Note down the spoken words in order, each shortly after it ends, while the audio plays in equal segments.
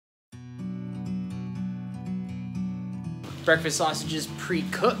breakfast sausages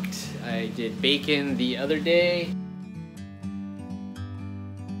pre-cooked. I did bacon the other day.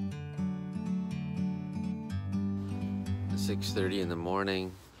 It's 6:30 in the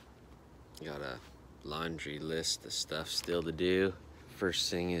morning. Got a laundry list of stuff still to do.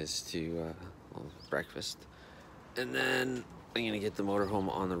 First thing is to breakfast, and then I'm gonna get the motorhome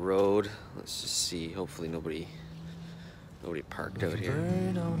on the road. Let's just see. Hopefully nobody parked out here.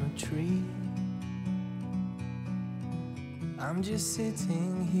 Bird on a tree. I'm just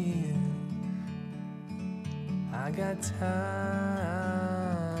sitting here. I got time.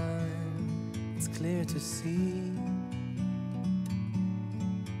 It's clear to see.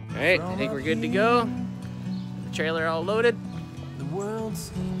 All right, I think we're good to go. The trailer all loaded. The world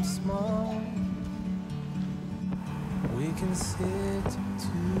seems small. We can sit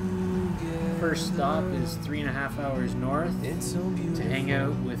together. First stop is 3.5 hours north It's so beautiful. to hang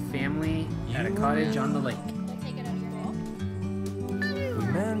out with family at a cottage on the lake. Take it out of your hole.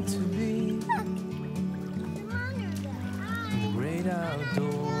 We're meant to be in the great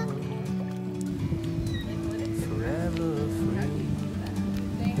outdoors, forever free.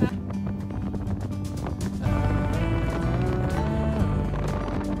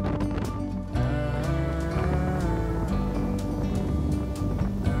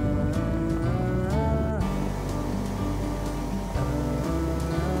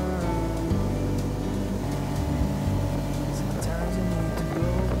 Sometimes you need to go,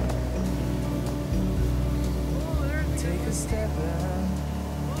 take a step back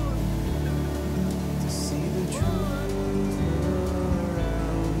to see the truth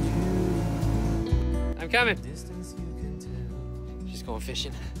around you. I'm coming. Distance you can tell. She's going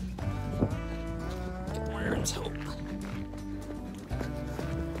fishing. Where's hope?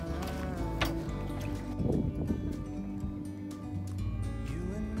 You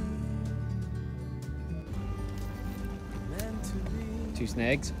and me, meant to be Two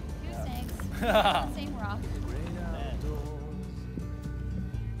snags. Two snakes. Same rock. great outdoors,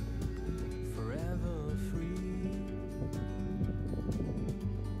 forever free.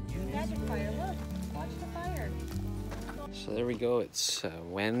 Magic fire. Look. Watch the fire. So there we go. It's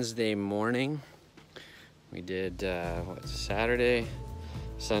Wednesday morning. We did Saturday,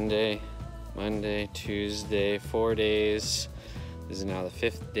 Sunday, Monday, Tuesday, 4 days. This is now the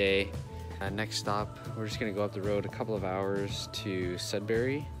 5th day. Next stop, we're just gonna go up the road a couple of hours to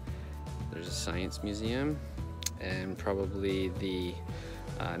Sudbury. There's a science museum and probably the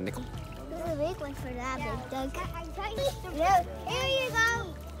nickel. This is a big one for that big Doug. Look, here you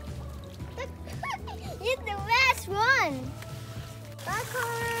go. It's the last one. Bye,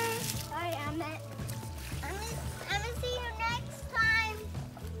 Connor. Bye, Emmett. I'm gonna see you next time.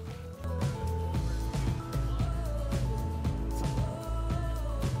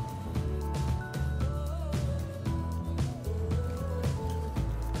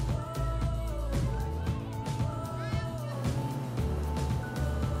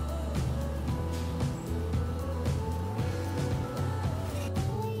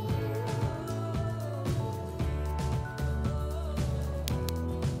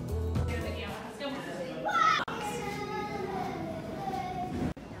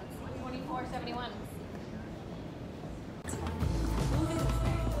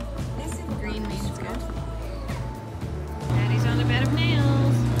 Green means good. Daddy's on a bed of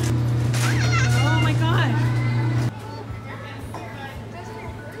nails. Oh my gosh.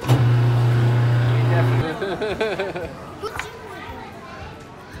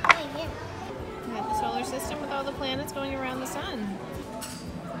 We have the solar system with all the planets going around the sun.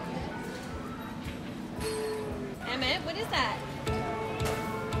 Emmett, what is that?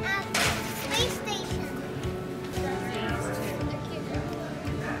 Space station.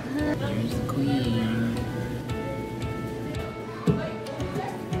 Here's the queen.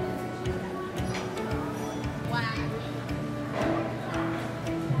 Wow.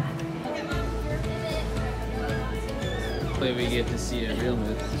 Hopefully we get to see a real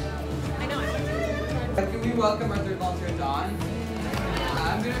moose. I know. Can we welcome our third volunteer, Dawn?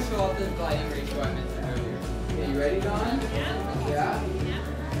 I'm going to show off this gliding ratio I mentioned earlier. Okay, you ready, Dawn? Yeah. Yeah?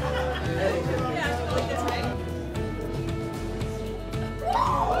 You ready? Yeah, go like this way.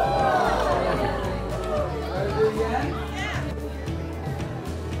 Want to do it again?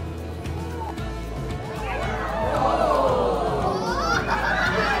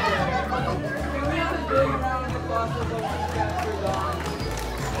 Can we have a big round of applause for those who captured Dawn?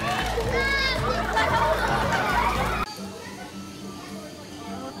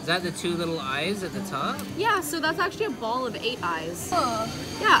 Is that the two little eyes at the top? Yeah, so that's actually a ball of 8 eyes.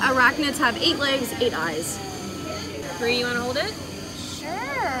 Yeah, arachnids have 8 legs, 8 eyes. Bree, you want to hold it? Sure.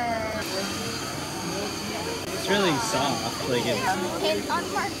 really soft. Like it's. And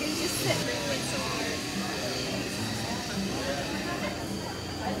on Mark and just sit.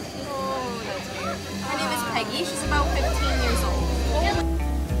 Oh, that's weird. Her name is Peggy. She's about 15 years old.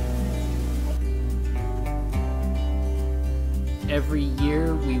 Every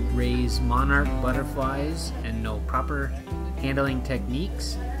year we raise monarch butterflies and know proper handling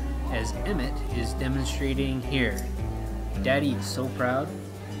techniques, as Emmett is demonstrating here. Daddy is so proud.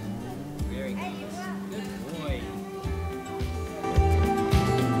 Very good. Good boy.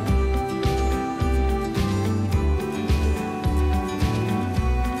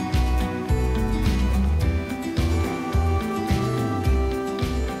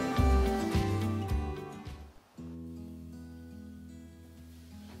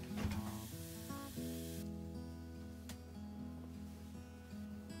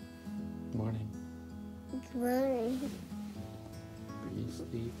 Morning. It's morning. Are you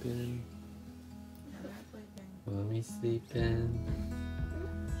sleeping? Mommy sleeping?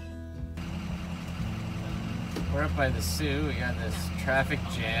 We're up by the Sioux. We got this traffic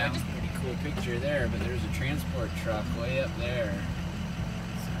jam. Pretty cool picture there, but there's a transport truck way up there.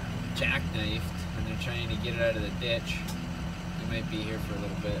 It's jackknifed, and they're trying to get it out of the ditch. We might be here for a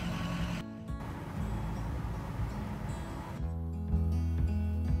little bit.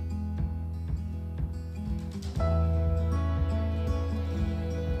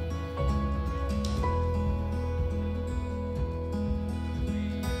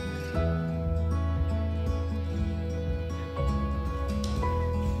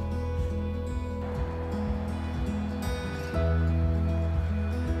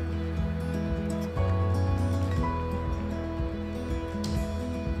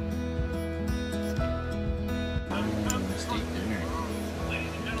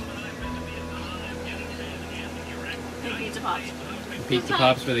 Pizza Pops. Pizza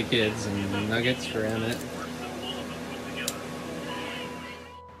Pops for the kids and nuggets for Emmett.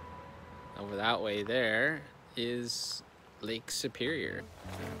 Over that way there is Lake Superior.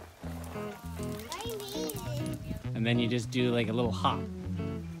 I need it. And then you just do like a little hop.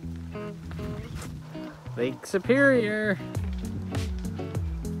 Lake Superior.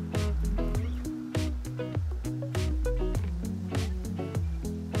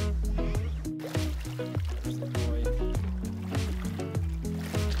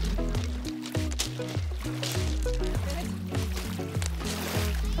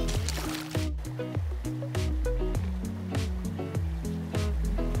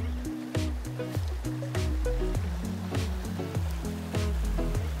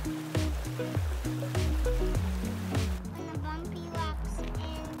 And the bumpy rocks into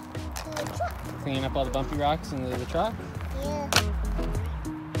the truck. Cleaning up all the bumpy rocks into the truck. Yeah.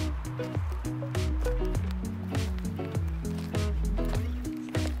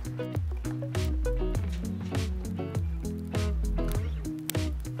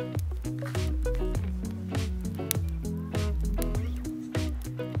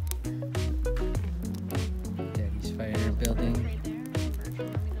 Daddy's fire building.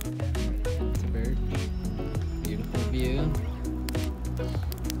 It's a bird. Beautiful view.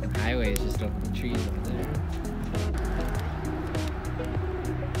 The highway is just over the trees over there.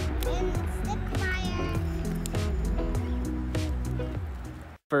 And stick fire.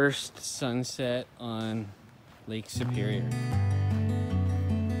 First sunset on Lake Superior.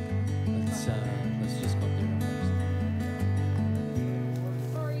 Let's just go through it.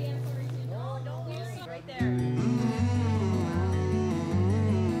 Right there.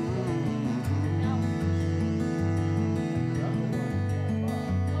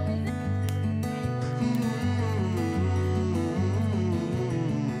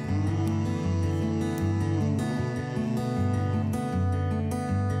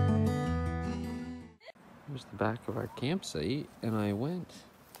 There's the back of our campsite, and I went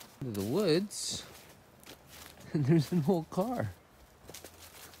into the woods, and there's an old car,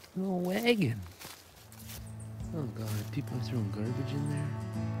 an old wagon. Oh God, people are throwing garbage in there.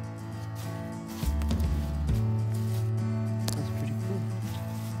 That's pretty cool.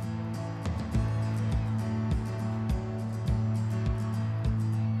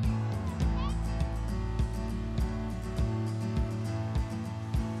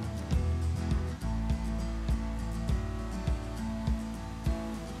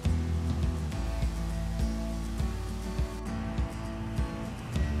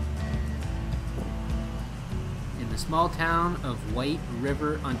 In the small town of White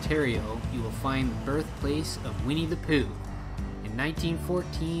River, Ontario, you will find the birthplace of Winnie the Pooh. In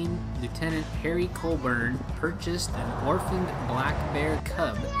 1914, Lieutenant Harry Colburn purchased an orphaned black bear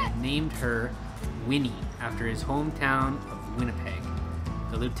cub and named her Winnie after his hometown of Winnipeg.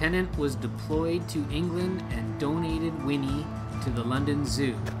 The lieutenant was deployed to England and donated Winnie to the London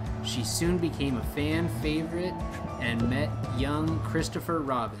Zoo. She soon became a fan favorite and met young Christopher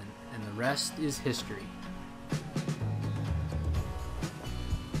Robin, and the rest is history.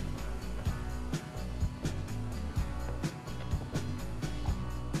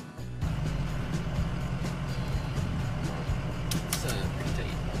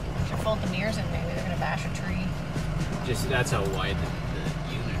 Should fold the mirrors and maybe they're gonna bash a tree. Just that's how wide the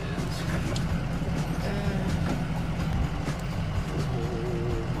unit is.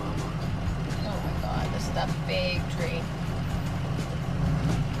 Oh my god, this is a big tree.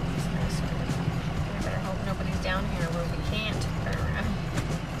 We better hope nobody's down here where we can't turn around.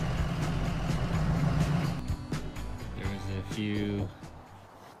 There was a few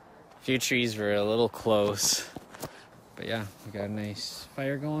trees were a little close. But yeah, we got a nice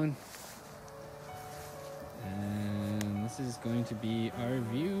fire going. And this is going to be our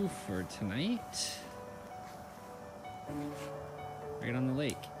view for tonight. Right on the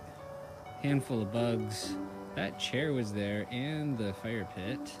lake. Handful of bugs. That chair was there and the fire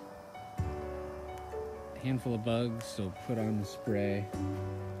pit. Handful of bugs, so put on the spray.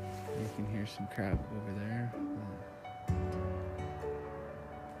 You can hear some crap over there.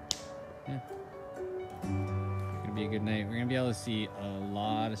 Yeah. Gonna be a good night. We're gonna be able to see a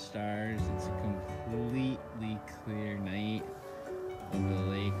lot of stars. It's a completely clear night over the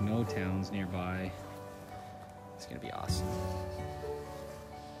lake. No towns nearby. It's gonna be awesome. That's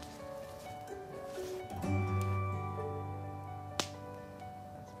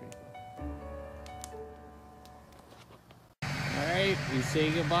pretty cool. All right, we say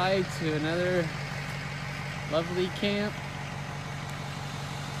goodbye to another lovely camp.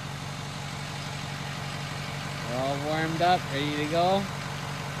 We're all warmed up, ready to go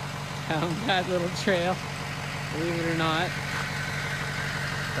down that little trail. Believe it or not,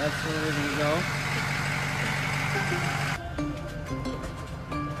 that's where we're gonna go.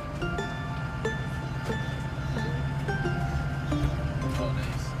 Oh,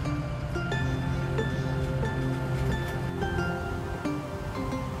 nice.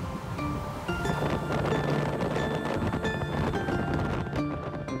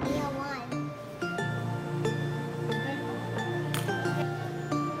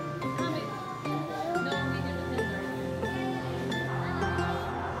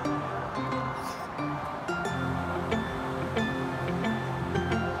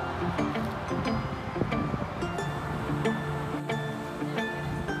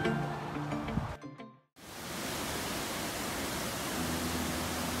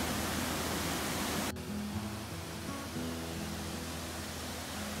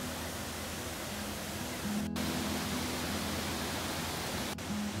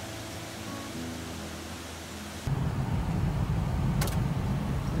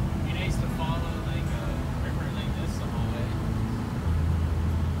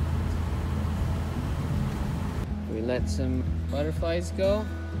 We let some butterflies go.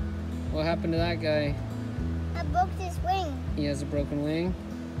 What happened to that guy? I broke his wing. He has a broken wing?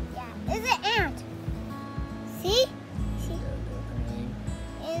 Yeah, it's an ant. See? See? Broken wing.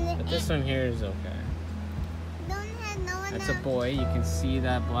 And But this one here is okay. don't have no one That's a boy. You can see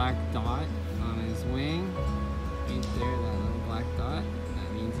that black dot on his wing. Right there, that little black dot.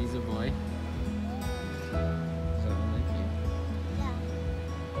 That means he's a boy. So, like Yeah.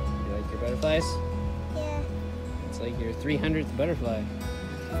 you like your butterflies? Yeah. It's like your 300th butterfly.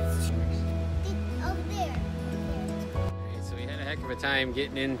 It's over there. Right, so we had a heck of a time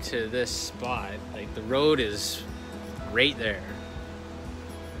getting into this spot. Like the road is right there.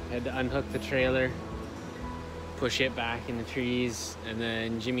 Had to unhook the trailer, push it back in the trees, and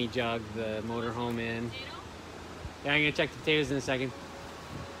then Jimmy jogged the motorhome in. Yeah, I'm gonna check the potatoes in a second.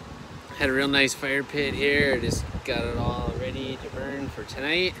 Had a real nice fire pit here. Just got it all ready to burn for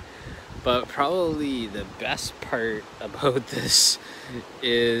tonight. But probably the best part about this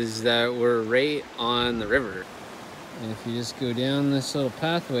is that we're right on the river. And if you just go down this little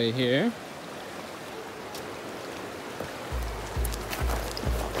pathway here,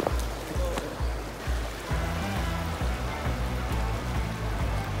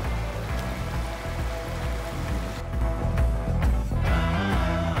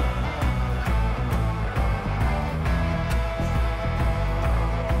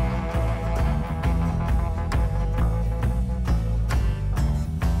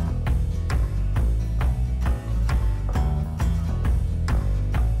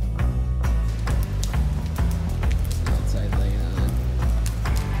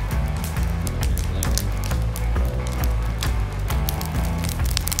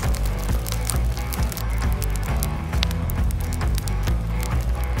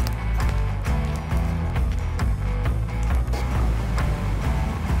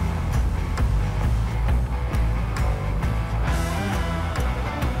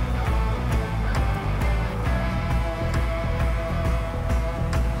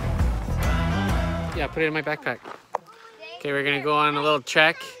 Yeah, put it in my backpack. Okay, we're gonna go on a little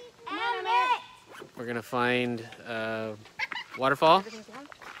trek. We're gonna find a waterfall.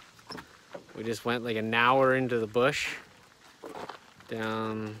 We just went like an hour into the bush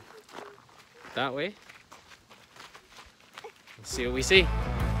down that way. Let's see what we see.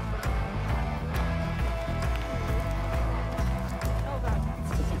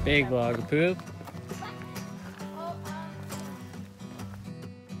 Big log of poop.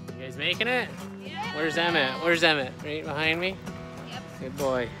 You guys making it? Yeah. Where's Emmett? Where's Emmett? Right behind me? Yep. Good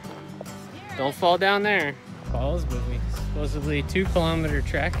boy. Don't fall down there. Falls, but we supposedly 2-kilometer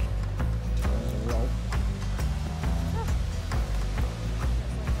trek.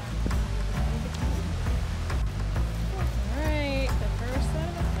 Alright, the first set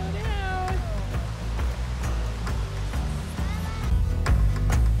of us go down.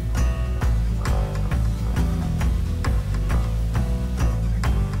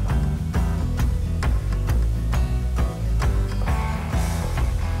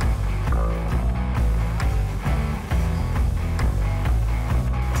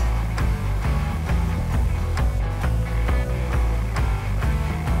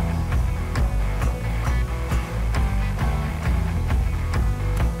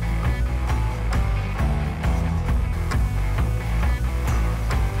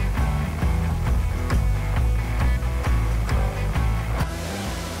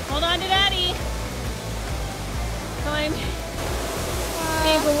 Hold on to Daddy. Climb.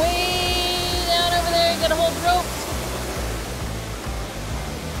 Anchor way down over there. You gotta hold ropes.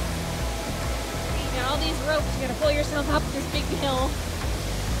 You got all these ropes. You gotta pull yourself up this big hill.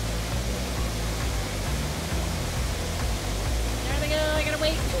 There they go. I gotta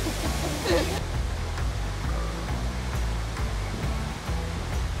wait.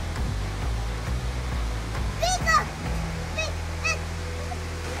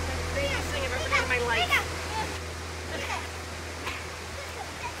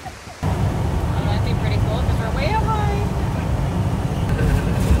 Oh, that'd be pretty cool because we're way up high.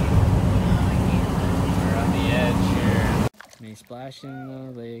 We're on the edge here. Me splashing in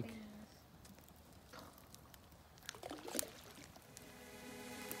the lake.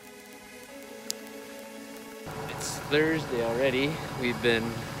 It's Thursday already. We've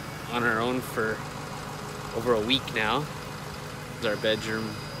been on our own for over a week now. Our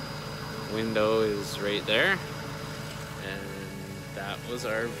bedroom window is right there. And that was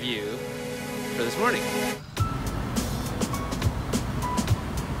our view for this morning.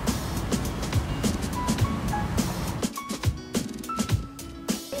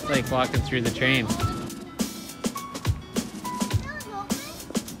 It's like walking through the train.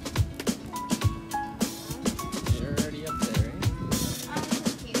 You're already up there, right?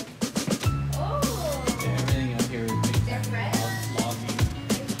 Yeah, everything up here is big logging.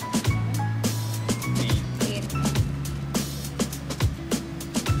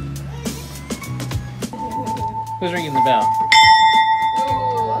 Who's ringing the bell?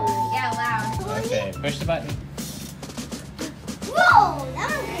 Yeah, loud. Okay, push the button. Whoa, that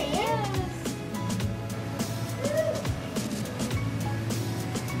was great.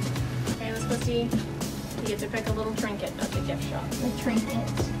 Okay, let's go see. You get to pick a little trinket at the gift shop. The trinket.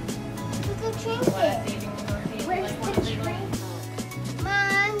 Look at What a trinket. saving for Where's the trinket?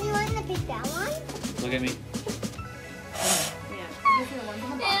 Mom, you want to pick that one? Look at me.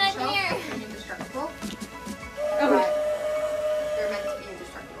 Dad, I'm here. Indestructible. Oh. They're meant to be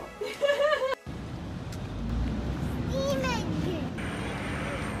indestructible.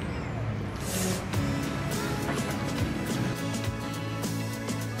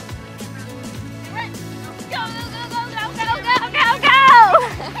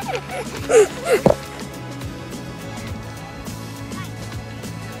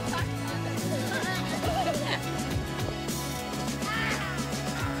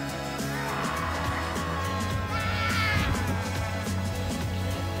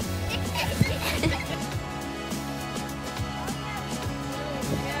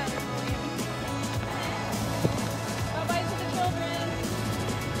 Bye-bye to the children.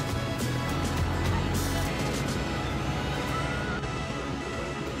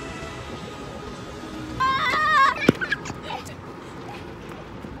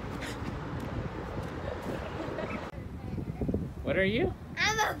 What are you?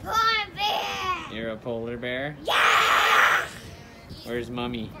 I'm a polar bear. You're a polar bear? Yeah. Where's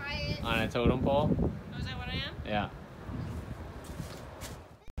Mummy? On a totem pole? Oh, is that what I am? Yeah.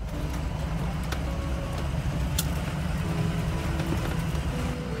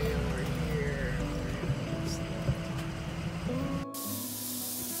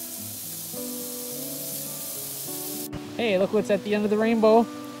 Hey, look what's at the end of the rainbow.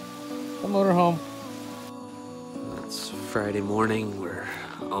 The motorhome. Friday morning. We're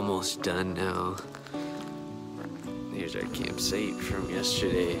almost done now. Here's our campsite from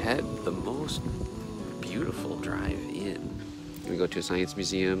yesterday. Had the most beautiful drive in. We go to a science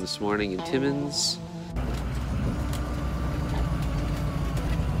museum this morning in Timmins.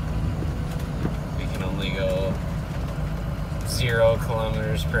 We can only go 0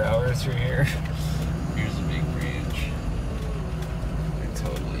 kilometers per hour through here. Here's a big branch. We're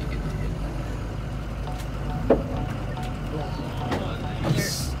totally gonna hit.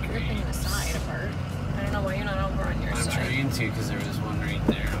 You're ripping the side apart. I don't know why you're not over on your side. I'm trying to, because there was one right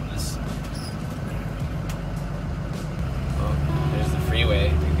there on this. Oh, there's the freeway.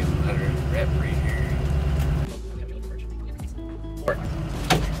 We can let her rip right here.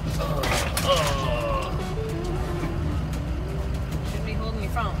 Should be holding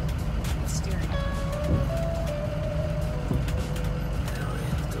your phone. Steering.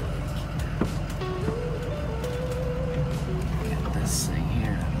 Get this thing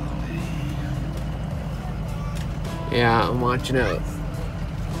here out of the way. Yeah, I'm watching out.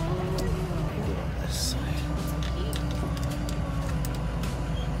 This side.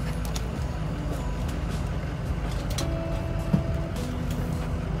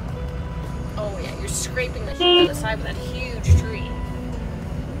 Oh yeah, you're scraping the heat on the side with that huge tree.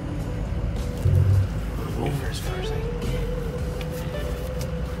 I'm over as far as I can get.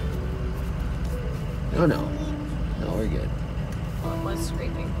 No, no. No, we're good. Well, it was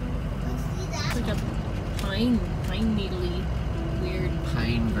scraping. It's like a pine needly weird.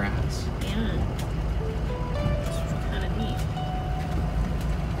 Pine grass. Yeah. It's kind of neat.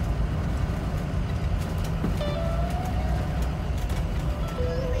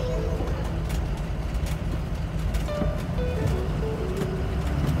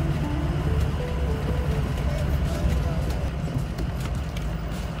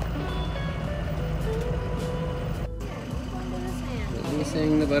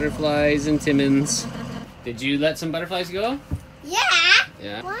 Releasing the butterflies in Timmins. Did you let some butterflies go? Yeah.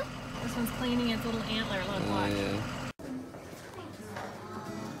 Yeah. What? This one's cleaning its little antler. Look, Oh, watch. yeah.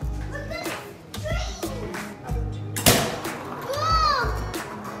 Whoa!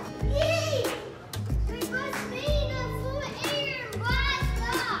 Yay! We must be the full air blast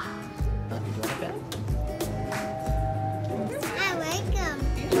off. I like them.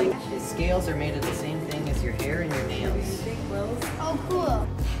 The scales are made of the same thing as your hair and your nails. Oh, cool.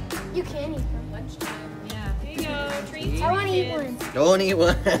 You can eat them. Yeah. Here you go. Treats. I want to eat one. Don't eat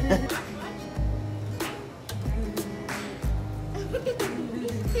one.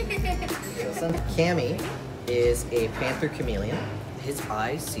 So Cammy is a panther chameleon. His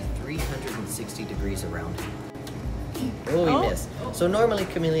eyes see 360 degrees around him. Oh, he missed. So normally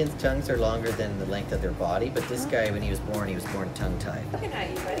chameleons' tongues are longer than the length of their body, but this guy, when he was born tongue-tied. Good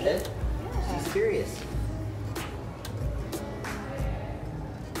night, buddy. She's curious.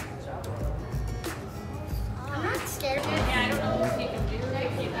 I'm not scared of it. Yeah, I don't know if you can do that.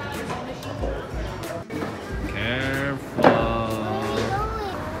 Careful.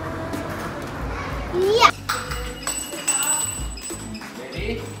 Yeah.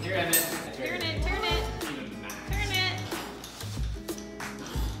 Ready? Here, Emmett. Turn it. Turn it.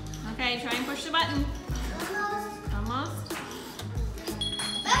 Okay, try and push the button. Almost.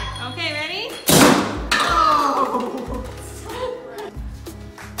 Okay, ready? Oh!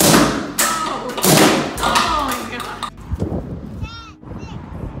 Oh my god.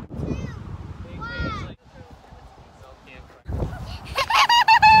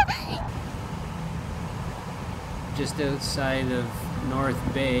 Just outside of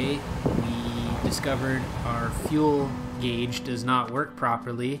North Bay, we discovered our fuel gauge does not work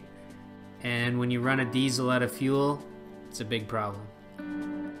properly, and when you run a diesel out of fuel, it's a big problem.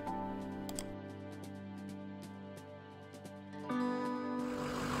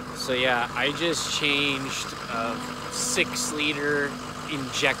 So yeah, I just changed a 6-liter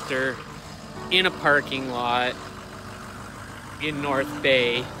injector in a parking lot in North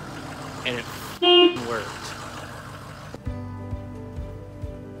Bay, and it worked.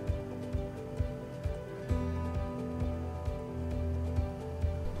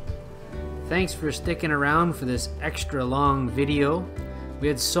 Thanks for sticking around for this extra long video. We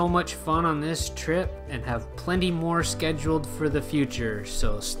had so much fun on this trip and have plenty more scheduled for the future,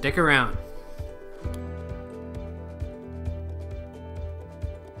 so stick around.